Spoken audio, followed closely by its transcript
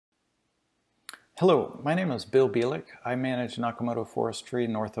Hello, my name is Bill Bielik. I manage Nakamoto Forestry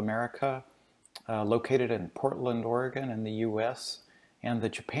North America, located in Portland, Oregon in the US. And the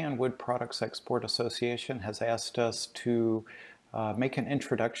Japan Wood Products Export Association has asked us to make an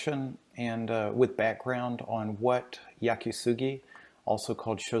introduction and with background on what Yakisugi, also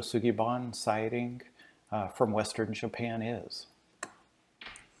called Shosugiban siding from Western Japan is.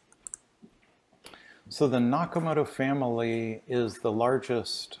 So the Nakamoto family is the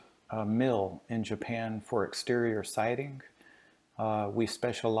largest mill in Japan for exterior siding. We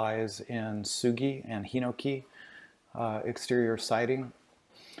specialize in SUGI and Hinoki exterior siding.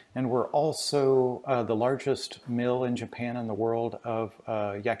 And we're also the largest mill in Japan and the world of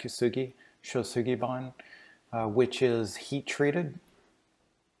Yakisugi, Shosugiban, which is heat-treated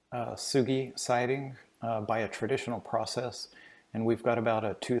SUGI siding by a traditional process. And we've got about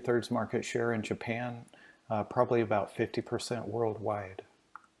a 2/3 market share in Japan, probably about 50% worldwide.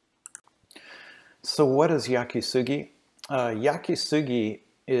 So what is Yakisugi? Yakisugi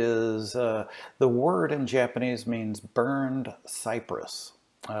is, the word in Japanese means burned cypress.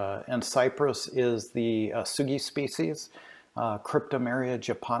 And cypress is the SUGI species, Cryptomeria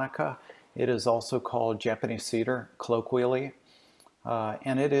japonica. It is also called Japanese cedar, colloquially.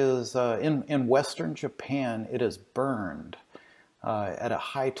 And it is, in Western Japan, it is burned at a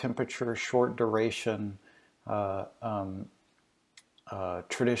high temperature, short duration,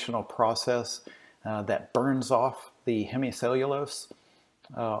 traditional process that burns off the hemicellulose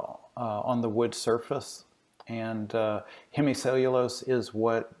on the wood surface. And hemicellulose is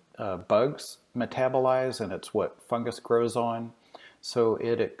what bugs metabolize, and it's what fungus grows on. So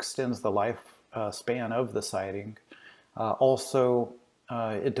it extends the life span of the siding. Also,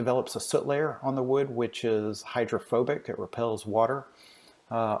 it develops a soot layer on the wood, which is hydrophobic. It repels water.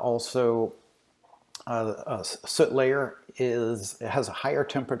 Also, a soot layer it has a higher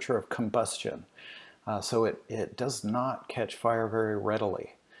temperature of combustion. So it does not catch fire very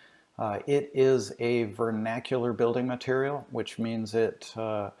readily. It is a vernacular building material, which means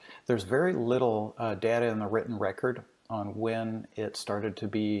there's very little data in the written record on when it started to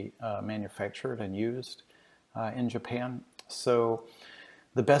be manufactured and used in Japan. So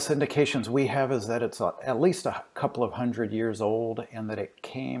the best indications we have is that it's at least a couple of hundred years old, and that it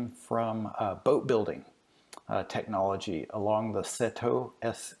came from boat building technology along the Seto,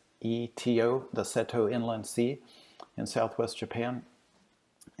 S-E-T-O, the Seto Inland Sea in southwest Japan.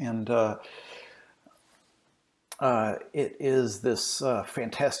 And it is this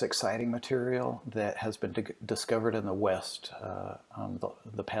fantastic siding material that has been discovered in the West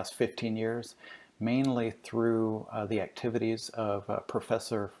the past 15 years, mainly through the activities of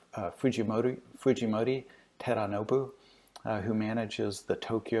Professor Fujimori Teranobu, who manages the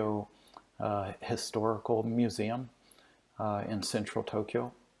Tokyo Historical Museum in central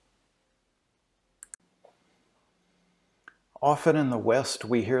Tokyo. Often in the West,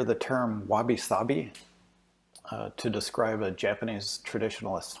 we hear the term wabi-sabi to describe a Japanese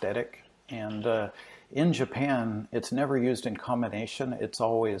traditional aesthetic. And in Japan, it's never used in combination. It's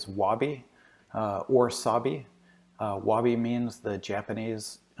always wabi or sabi. Wabi means the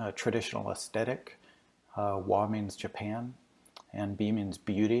Japanese traditional aesthetic. Wa means Japan, and bi means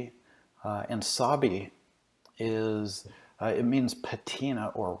beauty. And sabi it means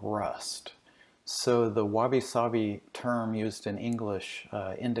patina or rust. So the wabi-sabi term used in English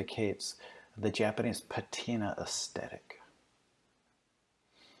indicates the Japanese patina aesthetic.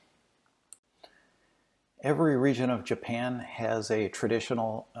 Every region of Japan has a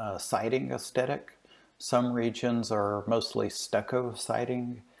traditional siding aesthetic. Some regions are mostly stucco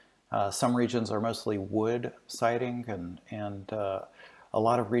siding. Some regions are mostly wood siding, and a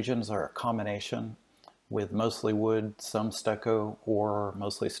lot of regions are a combination with mostly wood, some stucco, or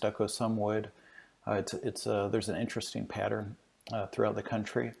mostly stucco, some wood. There's an interesting pattern throughout the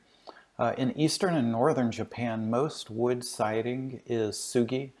country. In eastern and northern Japan, most wood siding is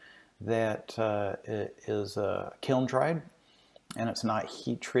sugi that is kiln dried, and it's not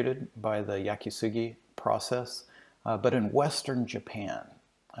heat treated by the yakisugi process. But in western Japan,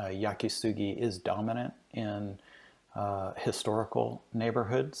 yakisugi is dominant in historical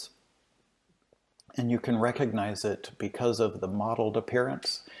neighborhoods. And you can recognize it because of the mottled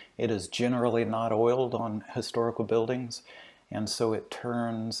appearance. It is generally not oiled on historical buildings, and so it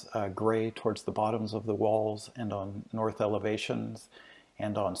turns gray towards the bottoms of the walls and on north elevations,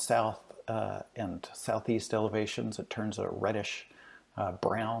 and on south and southeast elevations it turns a reddish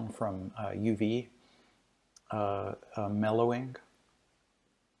brown from UV mellowing.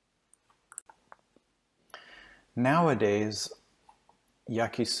 Nowadays,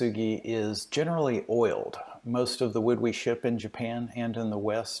 Yakisugi is generally oiled. Most of the wood we ship in Japan and in the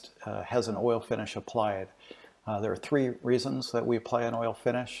West has an oil finish applied. There are three reasons that we apply an oil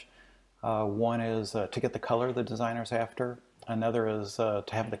finish. One is to get the color the designer's after. Another is to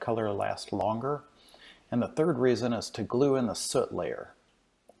have the color last longer. And the third reason is to glue in the soot layer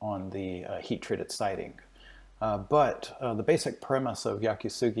on the heat-treated siding. But the basic premise of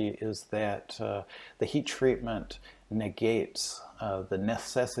Yakisugi is that the heat treatment negates the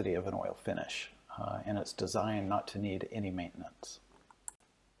necessity of an oil finish, and it's designed not to need any maintenance.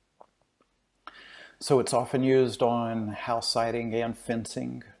 So it's often used on house siding and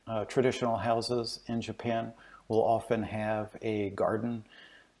fencing. Traditional houses in Japan will often have a garden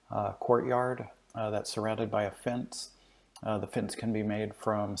courtyard that's surrounded by a fence. The fence can be made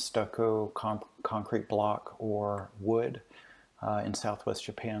from stucco, concrete block, or wood. In Southwest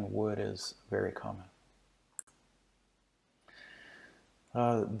Japan, wood is very common.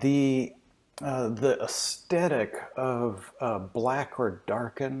 The aesthetic of black or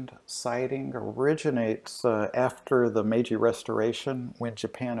darkened siding originates after the Meiji Restoration, when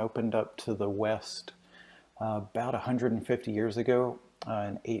Japan opened up to the West about 150 years ago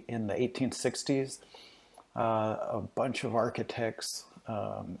in the 1860s. A bunch of architects,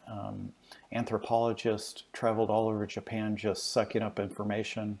 anthropologists traveled all over Japan just sucking up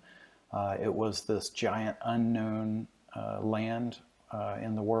information. It was this giant unknown land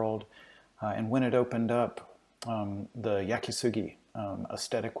in the world. And when it opened up, the Yakisugi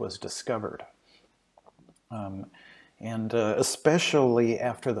aesthetic was discovered. And especially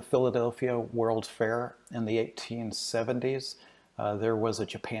after the Philadelphia World's Fair in the 1870s, there was a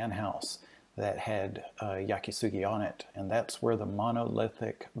Japan house that had Yakisugi on it. And that's where the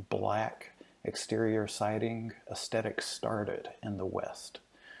monolithic black exterior siding aesthetic started in the West.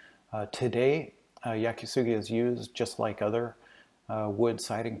 Today, Yakisugi is used just like other wood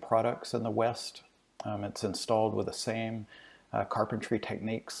siding products in the West. It's installed with the same carpentry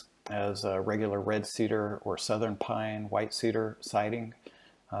techniques as regular red cedar or southern pine, white cedar siding.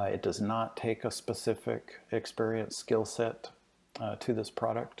 It does not take a specific experience skill set to this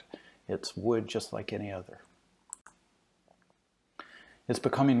product. It's wood just like any other. It's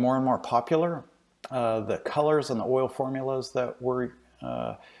becoming more and more popular. The colors and the oil formulas that we're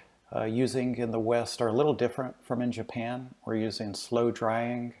using in the West are a little different from in Japan. We're using slow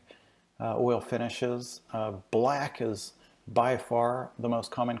drying oil finishes. Black is by far the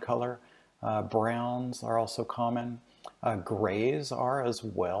most common color. Browns are also common. Grays are as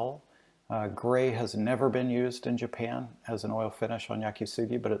well. Gray has never been used in Japan as an oil finish on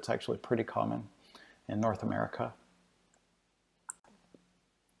Yakisugi, but it's actually pretty common in North America.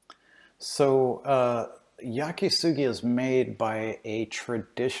 So Yakisugi is made by a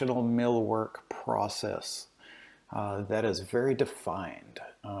traditional millwork process that is very defined.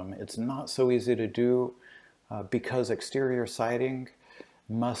 It's not so easy to do because exterior siding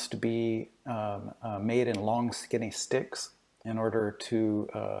must be made in long skinny sticks in order to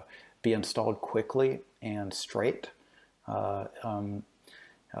be installed quickly and straight.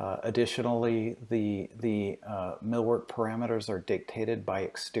 Additionally, the millwork parameters are dictated by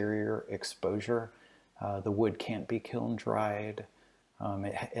exterior exposure. The wood can't be kiln dried.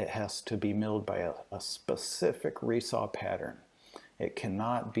 It has to be milled by a specific resaw pattern. It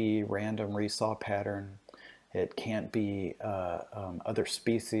cannot be random resaw pattern. It can't be other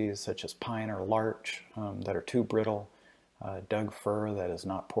species such as pine or larch that are too brittle. Doug fir that is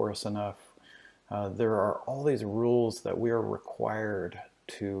not porous enough. There are all these rules that we are required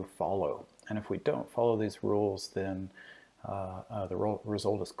to follow. And if we don't follow these rules, then the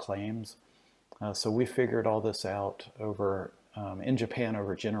result is claims. So we figured all this out over, in Japan,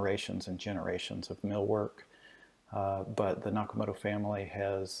 over generations and generations of millwork. But the Nakamoto family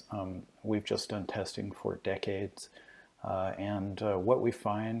has, we've just done testing for decades. And what we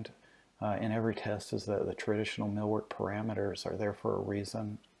find in every test is that the traditional millwork parameters are there for a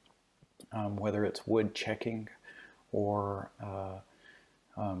reason, whether it's wood checking or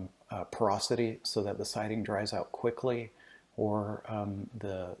porosity so that the siding dries out quickly, or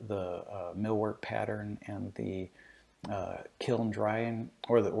the millwork pattern and the kiln drying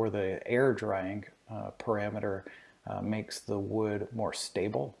or the air drying parameter makes the wood more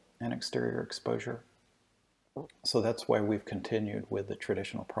stable in exterior exposure. So that's why we've continued with the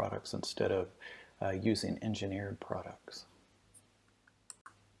traditional products instead of using engineered products.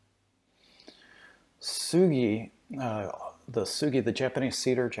 SUGI, the Japanese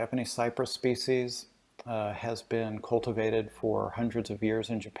cedar, Japanese cypress species, has been cultivated for hundreds of years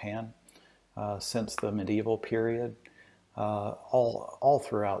in Japan since the medieval period. All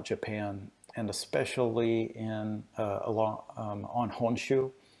throughout Japan, and especially in on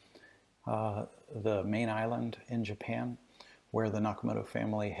Honshu, the main island in Japan, where the Nakamoto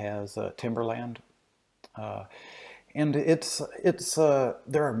family has timberland. And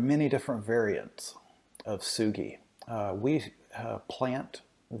there are many different variants of SUGI. We plant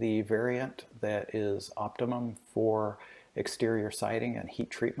the variant that is optimum for exterior siding and heat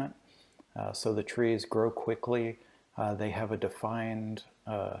treatment. So the trees grow quickly. They have a defined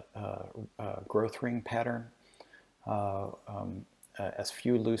growth ring pattern, as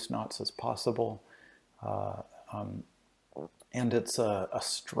few loose knots as possible. And it's a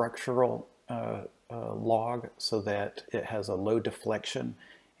structural log so that it has a low deflection,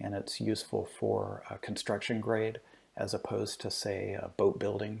 and it's useful for construction grade as opposed to, say, a boat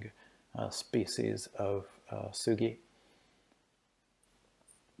building species of SUGI.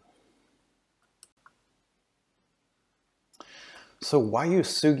 So why use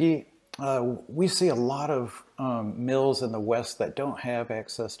SUGI? We see a lot of mills in the West that don't have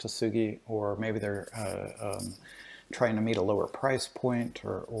access to SUGI, or maybe they're trying to meet a lower price point,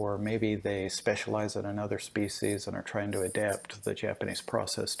 or maybe they specialize in another species and are trying to adapt the Japanese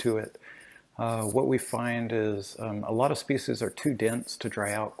process to it. What we find is a lot of species are too dense to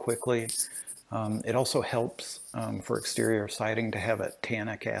dry out quickly. It also helps for exterior siding to have a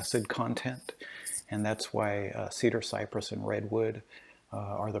tannic acid content, and that's why cedar, cypress, and redwood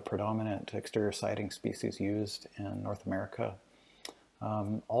are the predominant exterior siding species used in North America.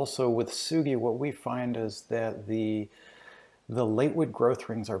 Also with SUGI, what we find is that the late wood growth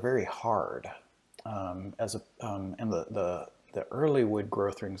rings are very hard, and the early wood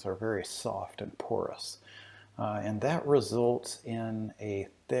growth rings are very soft and porous. And that results in a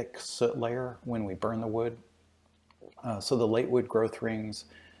thick soot layer when we burn the wood. So the late wood growth rings,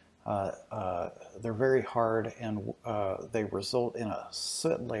 they're very hard, and they result in a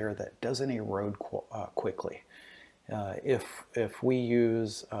soot layer that doesn't erode quickly. If we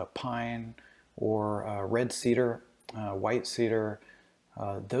use pine or red cedar, white cedar,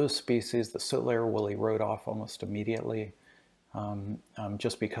 those species, the soot layer will erode off almost immediately,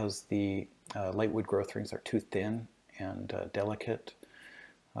 just because the late wood growth rings are too thin and delicate.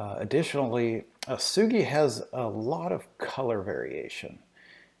 Additionally, SUGI has a lot of color variation,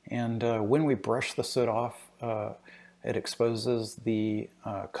 and when we brush the soot off, it exposes the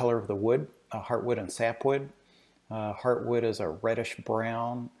color of the wood, heartwood and sapwood. Heartwood is a reddish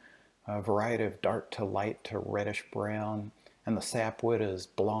brown, a variety of dark to light to reddish brown, and the sapwood is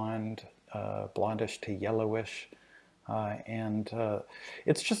blonde, blondish to yellowish, and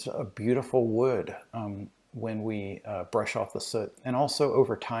it's just a beautiful wood when we brush off the soot. And also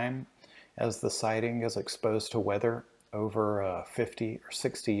over time, as the siding is exposed to weather over 50 or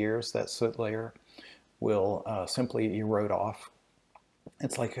 60 years, that soot layer will simply erode off.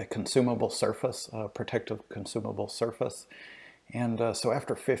 It's like a consumable surface, a protective consumable surface. And so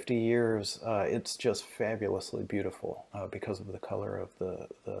after 50 years, it's just fabulously beautiful because of the color of the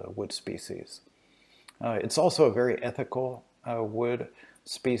wood species. It's also a very ethical wood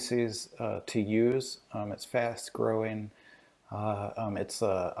species to use. It's fast growing. It's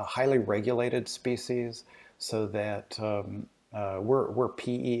a highly regulated species, so that we're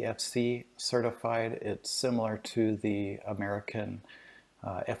PEFC certified. It's similar to the American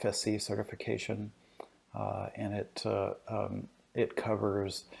FSC certification, and it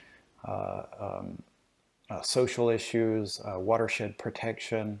covers social issues, watershed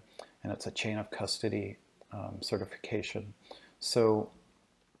protection, and it's a chain of custody certification. So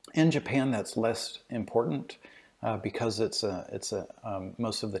in Japan, that's less important because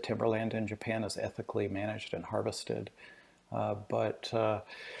most of the timberland in Japan is ethically managed and harvested. But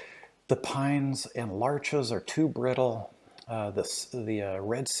the pines and larches are too brittle. The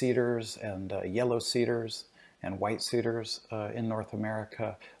red cedars and yellow cedars and white cedars in North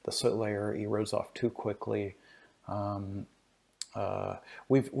America, the soot layer erodes off too quickly.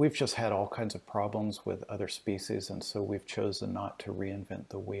 We've just had all kinds of problems with other species, and so we've chosen not to reinvent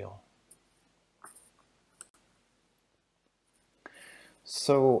the wheel.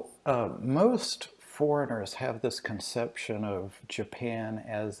 So most foreigners have this conception of Japan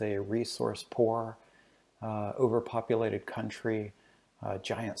as a resource-poor, overpopulated country,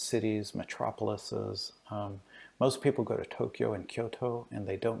 giant cities, metropolises. Most people go to Tokyo and Kyoto, and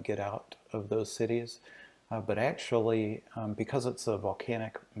they don't get out of those cities. But actually, because it's a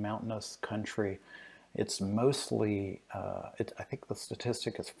volcanic, mountainous country, it's mostly, I think the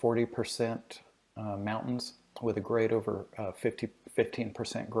statistic is 40% mountains with a grade over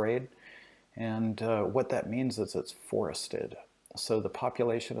 15% grade. And what that means is it's forested. So the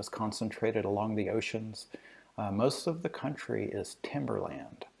population is concentrated along the oceans. Most of the country is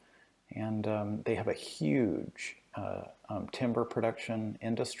timberland. And they have a huge timber production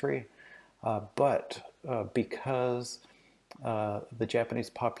industry, but because the Japanese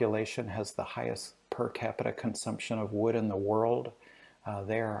population has the highest per capita consumption of wood in the world,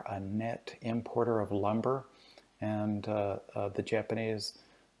 they are a net importer of lumber, and the Japanese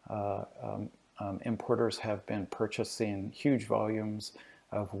importers have been purchasing huge volumes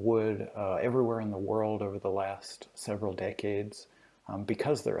of wood everywhere in the world over the last several decades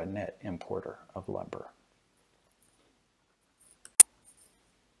because they're a net importer of lumber.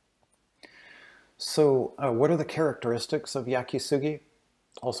 So what are the characteristics of yakisugi,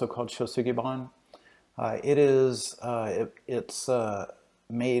 also called shosugiban? It's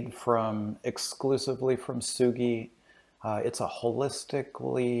made exclusively from sugi. It's a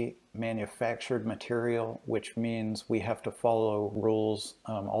holistically manufactured material, which means we have to follow rules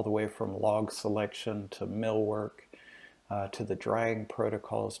all the way from log selection to millwork, to the drying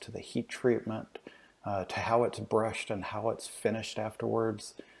protocols, to the heat treatment, to how it's brushed and how it's finished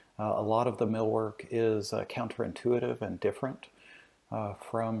afterwards. A lot of the millwork is counterintuitive and different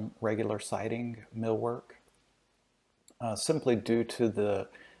from regular siding millwork, simply due to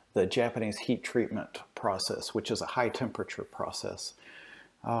the Japanese heat treatment process, which is a high temperature process.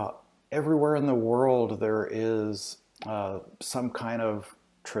 Everywhere in the world there is some kind of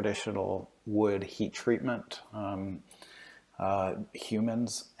traditional wood heat treatment.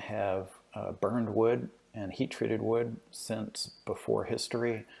 Humans have burned wood and heat treated wood since before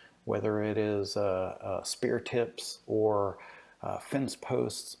history, whether it is spear tips or fence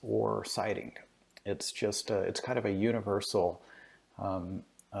posts or siding. It's just, it's kind of a universal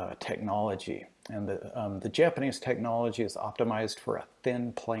technology. And the Japanese technology is optimized for a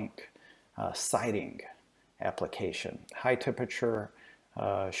thin plank siding application. High temperature,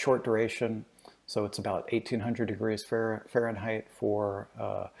 short duration, so it's about 1800 degrees Fahrenheit for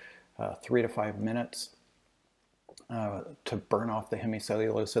 3 to 5 minutes to burn off the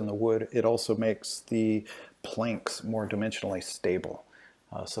hemicellulose in the wood. It also makes the planks more dimensionally stable.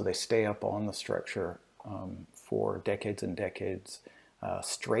 So they stay up on the structure for decades and decades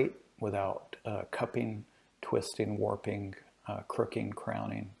straight without cupping, twisting, warping, crooking,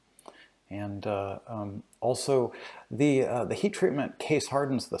 crowning. And also the heat treatment case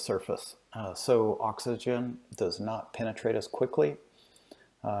hardens the surface. So oxygen does not penetrate as quickly,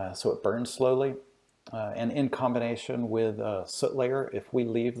 so it burns slowly. And in combination with a soot layer, if we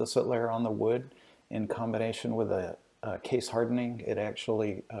leave the soot layer on the wood in combination with a case hardening, it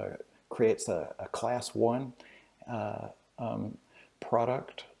actually creates a class 1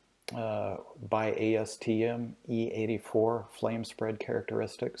 product by ASTM E84 flame spread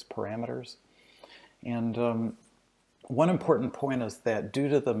characteristics parameters. And one important point is that due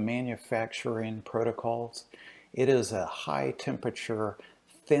to the manufacturing protocols, it is a high temperature,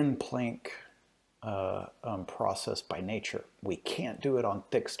 thin plank process by nature. We can't do it on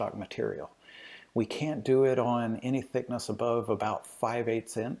thick stock material. We can't do it on any thickness above about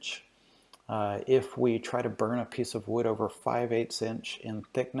 5/8 inch. If we try to burn a piece of wood over 5/8 inch in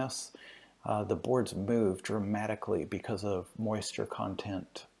thickness, the boards move dramatically because of moisture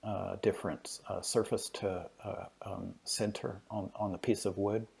content difference, surface to center on the piece of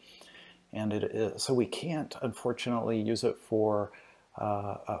wood. And so we can't, unfortunately, use it for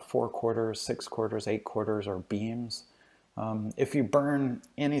 4 quarters, 6 quarters, 8 quarters, or beams. If you burn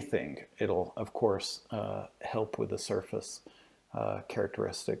anything, it'll, of course, help with the surface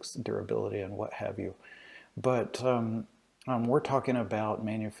characteristics, durability, and what have you. But we're talking about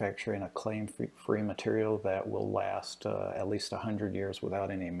manufacturing a claim-free material that will last at least 100 years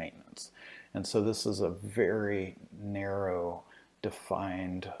without any maintenance. And so this is a very narrow,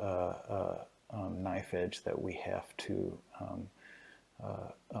 defined knife edge that we have to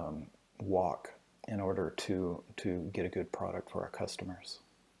walk in order to get a good product for our customers.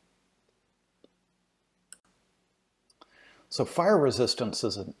 So fire resistance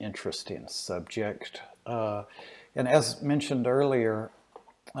is an interesting subject. And as mentioned earlier,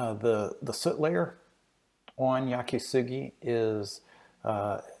 the soot layer on yakisugi has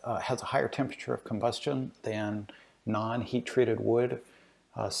a higher temperature of combustion than non-heat treated wood.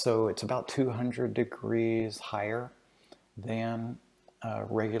 So it's about 200 degrees higher than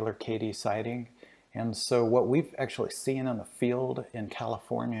regular KD siding. And so what we've actually seen in the field in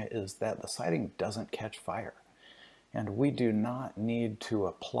California is that the siding doesn't catch fire. And we do not need to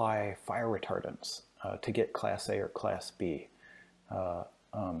apply fire retardants to get Class A or Class B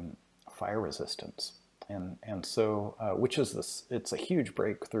fire resistance. And so, which is this, it's a huge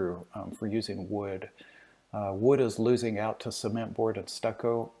breakthrough for using wood. Wood is losing out to cement board and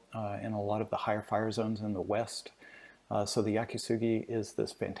stucco in a lot of the higher fire zones in the West. So the Yakisugi is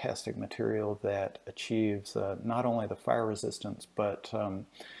this fantastic material that achieves not only the fire resistance, but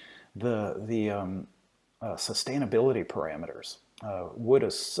the sustainability parameters. Wood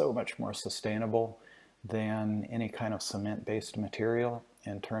is so much more sustainable than any kind of cement-based material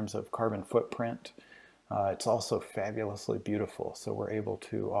in terms of carbon footprint. It's also fabulously beautiful, so we're able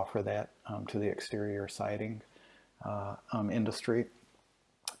to offer that to the exterior siding industry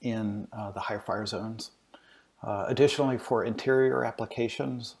in the high fire zones. Additionally, for interior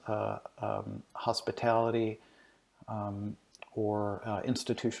applications, hospitality, or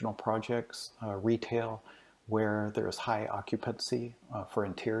institutional projects, retail, where there's high occupancy for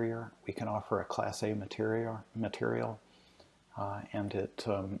interior, we can offer a Class A material, and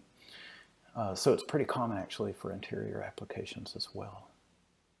so it's pretty common actually for interior applications as well.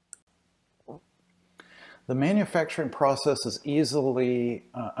 The manufacturing process is easily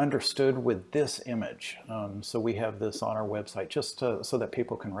understood with this image. So we have this on our website just so that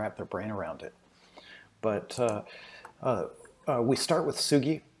people can wrap their brain around it. But we start with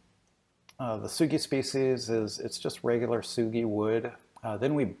SUGI. The SUGI species it's just regular SUGI wood.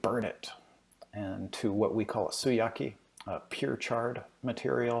 Then we burn it into what we call a suyaki, a pure charred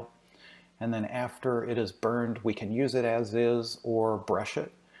material. And then after it is burned, we can use it as is or brush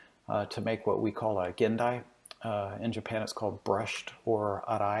it to make what we call a gendai. In Japan, it's called brushed or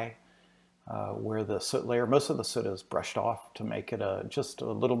arai, where the soot layer, most of the soot is brushed off to make it just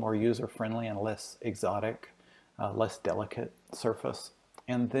a little more user-friendly and less exotic, less delicate surface.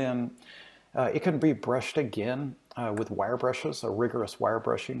 And then it can be brushed again with wire brushes, a rigorous wire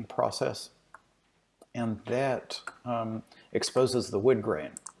brushing process, and that exposes the wood grain.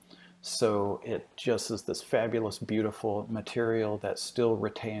 So it just is this fabulous, beautiful material that still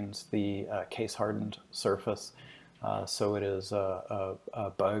retains the case-hardened surface. So it is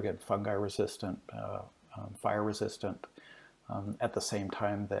bug and fungi resistant, fire resistant, at the same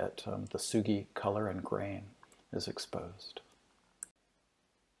time that the SUGI color and grain is exposed.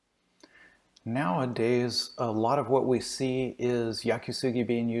 Nowadays, a lot of what we see is Yakisugi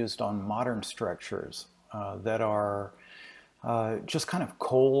being used on modern structures that are just kind of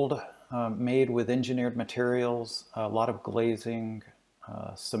cold, made with engineered materials, a lot of glazing,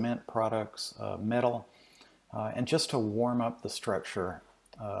 cement products, metal, and just to warm up the structure.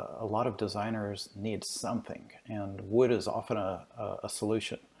 A lot of designers need something, and wood is often a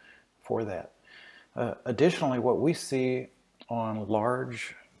solution for that. Additionally, what we see on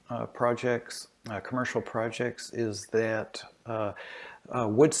large projects, commercial projects, is that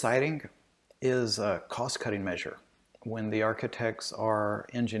wood siding is a cost-cutting measure. When the architects are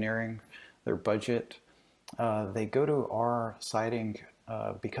engineering their budget, they go to our siding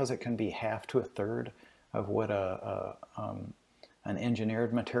because it can be half to a third of what an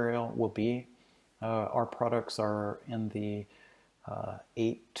engineered material will be. Our products are in the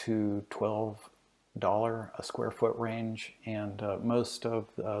 $8 to $12 a square foot range, and most of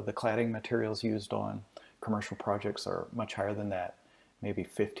the cladding materials used on commercial projects are much higher than that, maybe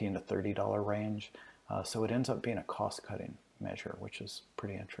 $15 to $30 range. So it ends up being a cost-cutting measure, which is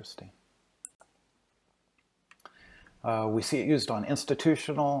pretty interesting. We see it used on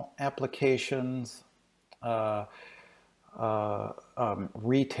institutional applications,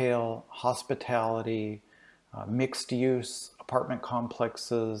 retail, hospitality, mixed-use apartment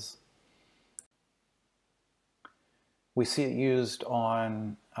complexes. We see it used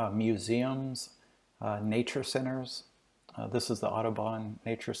on museums, nature centers. This is the Audubon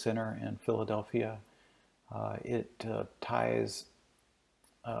Nature Center in Philadelphia. It ties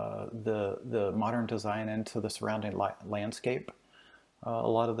the modern design into the surrounding landscape a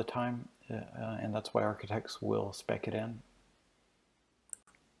lot of the time, and that's why architects will spec it in.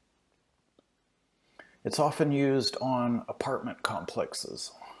 It's often used on apartment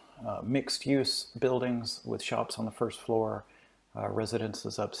complexes, mixed-use buildings with shops on the first floor,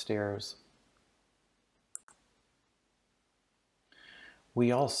 residences upstairs.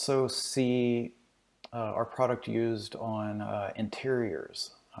 We also see our product used on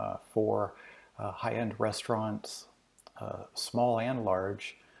interiors for high-end restaurants, small and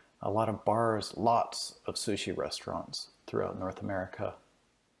large, a lot of bars, lots of sushi restaurants throughout North America.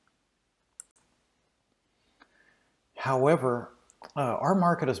 However, our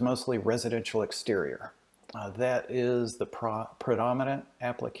market is mostly residential exterior. That is the predominant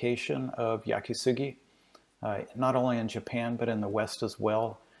application of Yakisugi, not only in Japan but in the West as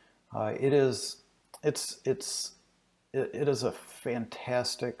well. It is a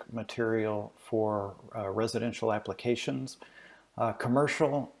fantastic material for residential applications.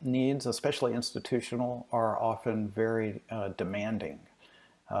 Commercial needs, especially institutional, are often very demanding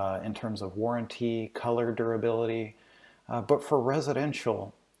in terms of warranty, color durability, But for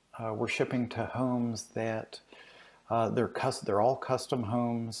residential, we're shipping to homes that they're all custom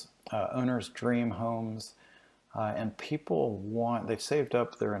homes, owners' dream homes, and they've saved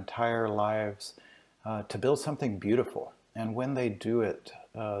up their entire lives to build something beautiful. And when they do it,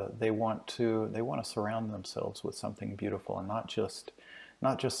 they want to surround themselves with something beautiful, and not just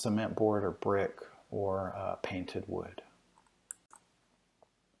cement board or brick or painted wood.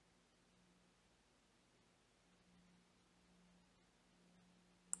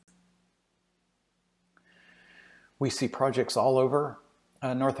 We see projects all over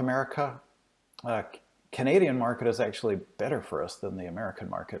North America. Canadian market is actually better for us than the American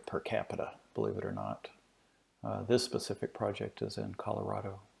market per capita, believe it or not. This specific project is in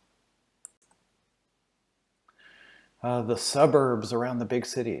Colorado. The suburbs around the big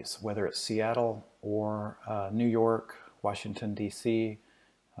cities, whether it's Seattle or New York, Washington, D.C.,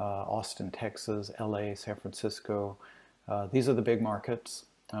 Austin, Texas, LA, San Francisco, these are the big markets.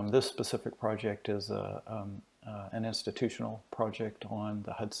 This specific project is an institutional project on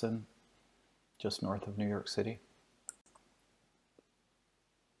the Hudson, just north of New York City.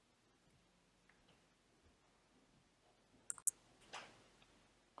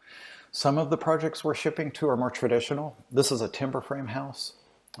 Some of the projects we're shipping to are more traditional. This is a timber frame house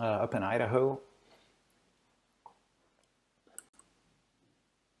up in Idaho.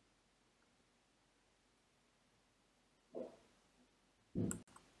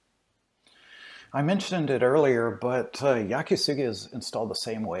 I mentioned it earlier, but SUGI is installed the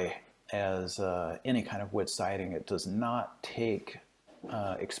same way as any kind of wood siding. It does not take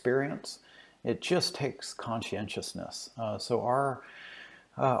experience. It just takes conscientiousness. So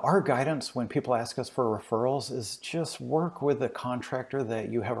our guidance when people ask us for referrals is just work with a contractor that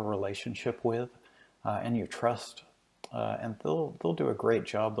you have a relationship with and you trust, and they'll do a great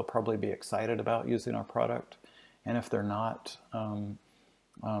job. They'll probably be excited about using our product, and if they're not,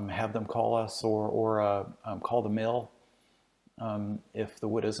 have them call us or call the mill if the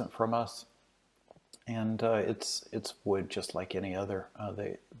wood isn't from us. And it's wood just like any other.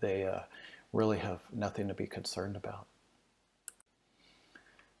 They really have nothing to be concerned about.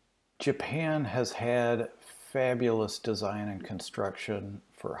 Japan has had fabulous design and construction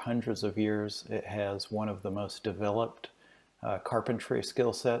for hundreds of years. It has one of the most developed carpentry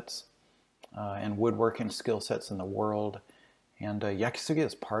skill sets and woodworking skill sets in the world. And SUGI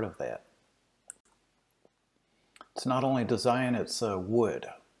is part of that. It's not only design, it's wood.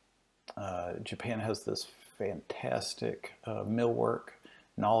 Japan has this fantastic millwork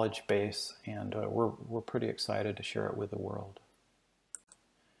knowledge base, and we're pretty excited to share it with the world.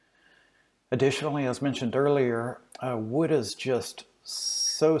 Additionally, as mentioned earlier, wood is just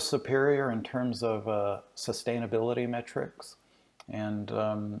so superior in terms of sustainability metrics and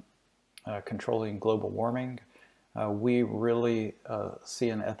controlling global warming. We really see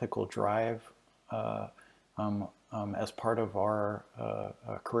an ethical drive as part of our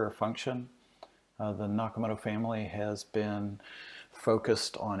career function. The Nakamoto family has been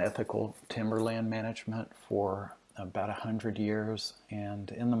focused on ethical timberland management for about 100 years,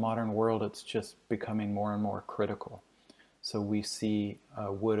 and in the modern world it's just becoming more and more critical. So we see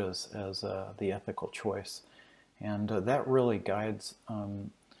wood as the ethical choice, and that really guides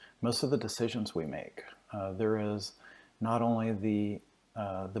most of the decisions we make. There is not only the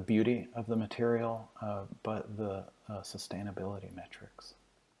beauty of the material, but the sustainability metrics.